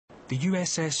The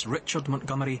USS Richard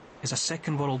Montgomery is a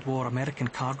Second World War American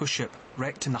cargo ship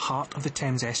wrecked in the heart of the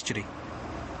Thames estuary.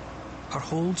 Her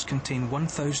holds contain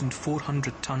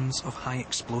 1,400 tons of high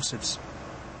explosives.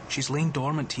 She's lain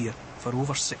dormant here for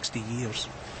over 60 years.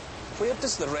 Where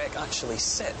does the wreck actually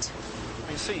sit? You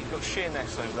can see you've got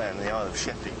Sheerness over there in the Isle of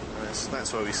Sheppey.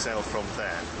 That's where we sailed from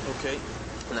there. OK.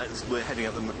 And we're heading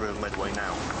up the River Medway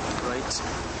now. Right.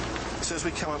 So as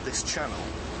we come up this channel,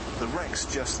 the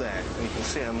wreck's just there, and you can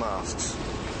see her masts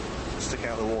stick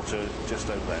out of the water just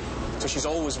over there. So she's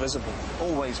always visible?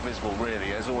 Always visible,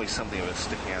 really. There's always something of her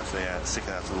sticking out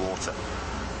of the water.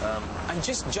 And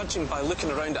just judging by looking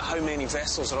around at how many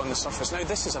vessels are on the surface now,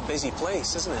 this is a busy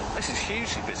place, isn't it? This is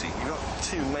hugely busy. You've got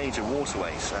two major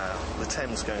waterways, the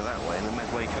Thames going that way and the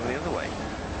Medway coming the other way.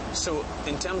 So,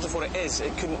 in terms of what it is,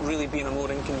 it couldn't really be in a more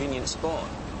inconvenient spot?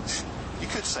 You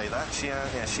could say that. She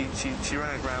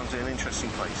ran aground in an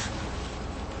interesting place.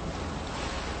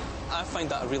 I find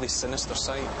that a really sinister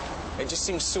sight. It just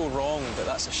seems so wrong that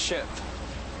that's a ship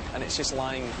and it's just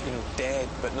lying, you know, dead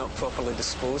but not properly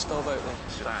disposed of out there.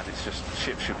 It's bad. It's just the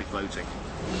ship should be floating.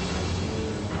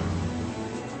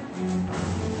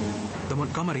 The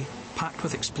Montgomery, packed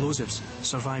with explosives,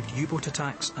 survived U-boat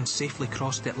attacks and safely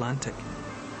crossed the Atlantic.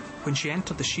 When she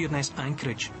entered the Sheerness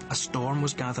anchorage, a storm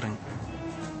was gathering.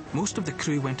 Most of the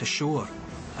crew went ashore,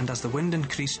 and as the wind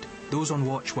increased, those on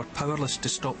watch were powerless to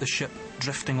stop the ship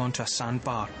drifting onto a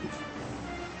sandbar.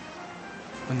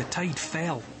 When the tide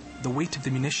fell, the weight of the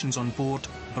munitions on board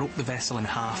broke the vessel in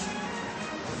half.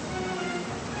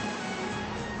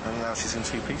 And now she's in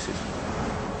two pieces.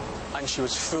 And she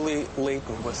was fully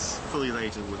laden with... Fully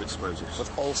laden with explosives.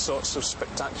 With all sorts of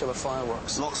spectacular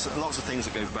fireworks. Lots of things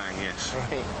that go bang, yes.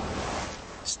 Right.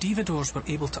 Stevedores were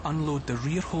able to unload the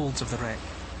rear holds of the wreck,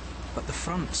 but the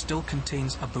front still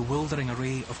contains a bewildering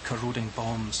array of corroding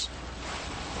bombs.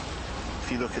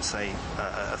 If you look at, say,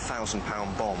 a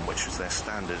 £1,000 bomb, which was their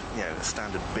standard, a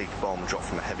standard big bomb dropped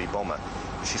from a heavy bomber,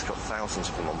 she's got thousands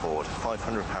of them on board.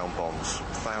 £500 bombs,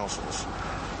 thousands.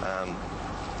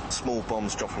 Small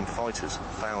bombs dropped from fighters,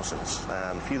 thousands.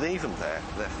 If you leave them there,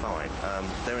 they're fine.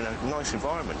 They're in a nice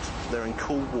environment. They're in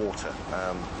cool water.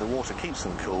 The water keeps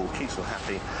them cool, keeps them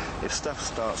happy. If stuff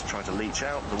starts trying to leach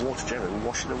out, the water generally will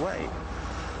wash it away.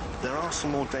 There are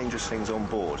some more dangerous things on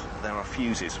board. There are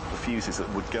fuses, the fuses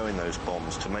that would go in those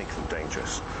bombs to make them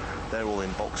dangerous. They're all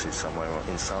in boxes somewhere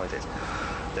inside it.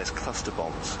 There's cluster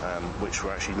bombs, which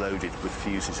were actually loaded with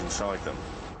fuses inside them.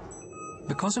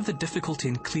 Because of the difficulty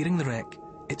in clearing the wreck,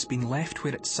 it's been left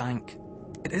where it sank.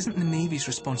 It isn't the Navy's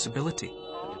responsibility,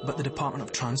 but the Department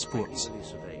of Transport's.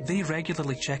 They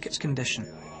regularly check its condition.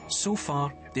 So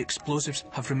far, the explosives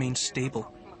have remained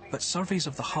stable, but surveys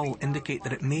of the hull indicate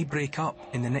that it may break up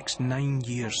in the next 9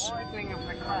 years. Widening of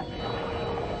the crack.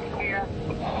 Here.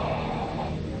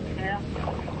 Here.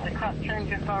 The crack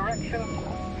changes direction,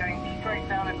 going straight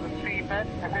down into the seabed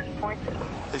at this point.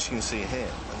 As you can see here,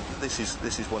 this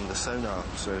is one of the sonar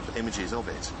sort of images of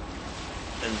it.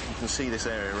 And you can see this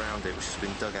area around it, which has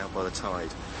been dug out by the tide.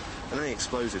 And any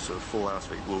explosives sort of fall out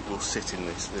of it will sit in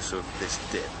this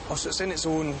dip. Oh, so it's in its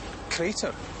own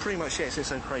crater? Pretty much, yeah, it's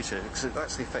its own crater, because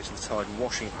that's the effect of the tide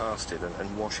washing past it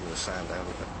and washing the sand out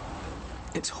of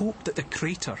it. It's hoped that the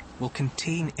crater will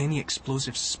contain any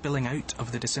explosives spilling out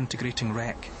of the disintegrating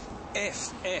wreck.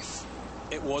 If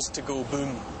it was to go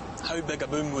boom, how big a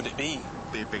boom would it be?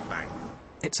 It'd be a big bang.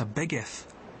 It's a big if.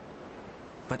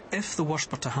 But if the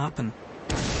worst were to happen,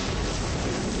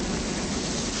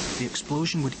 the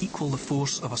explosion would equal the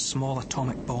force of a small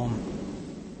atomic bomb.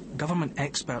 Government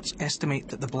experts estimate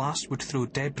that the blast would throw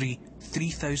debris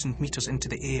 3,000 metres into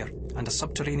the air, and a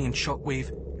subterranean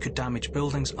shockwave could damage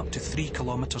buildings up to 3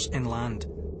 kilometres inland.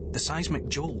 The seismic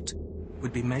jolt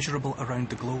would be measurable around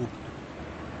the globe.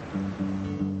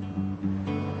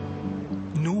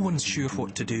 No one's sure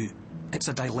what to do. It's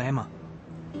a dilemma.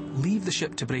 Leave the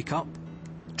ship to break up,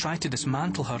 try to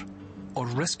dismantle her, or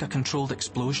risk a controlled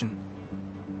explosion.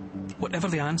 Whatever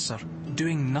the answer,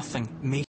 doing nothing may